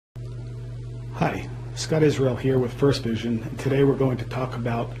Hi, Scott Israel here with First Vision, and today we're going to talk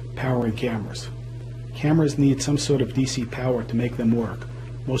about powering cameras. Cameras need some sort of DC power to make them work.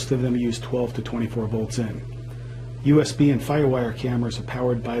 Most of them use 12 to 24 volts in. USB and FireWire cameras are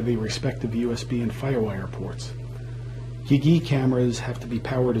powered by the respective USB and FireWire ports. Gigi cameras have to be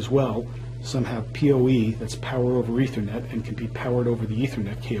powered as well. Some have PoE, that's power over Ethernet, and can be powered over the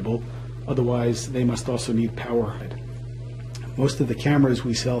Ethernet cable. Otherwise, they must also need power. Most of the cameras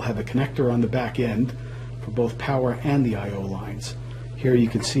we sell have a connector on the back end for both power and the I/O lines. Here you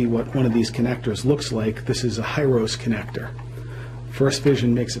can see what one of these connectors looks like. This is a Hyros connector. First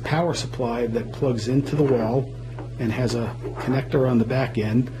Vision makes a power supply that plugs into the wall and has a connector on the back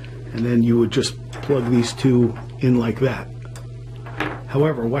end, and then you would just plug these two in like that.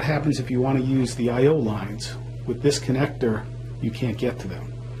 However, what happens if you want to use the I/O lines? With this connector, you can't get to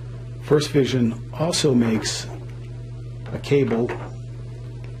them. First Vision also makes a cable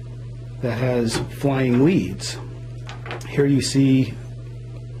that has flying leads. Here you see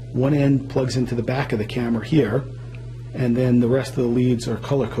one end plugs into the back of the camera here, and then the rest of the leads are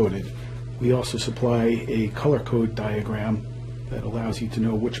color-coded. We also supply a color code diagram that allows you to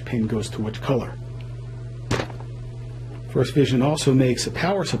know which pin goes to which color. First Vision also makes a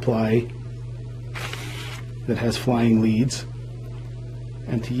power supply that has flying leads,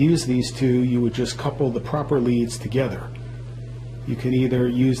 and to use these two you would just couple the proper leads together. You can either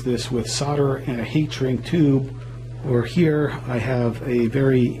use this with solder and a heat shrink tube, or here I have a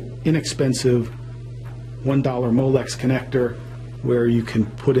very inexpensive $1 Molex connector where you can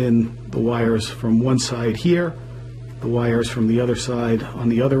put in the wires from one side here, the wires from the other side on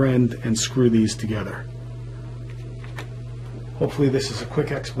the other end, and screw these together. Hopefully this is a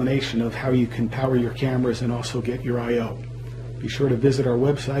quick explanation of how you can power your cameras and also get your I/O. Be sure to visit our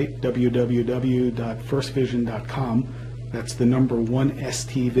website, www.1stvision.com. That's the number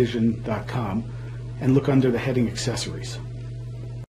 1stvision.com, and look under the heading Accessories.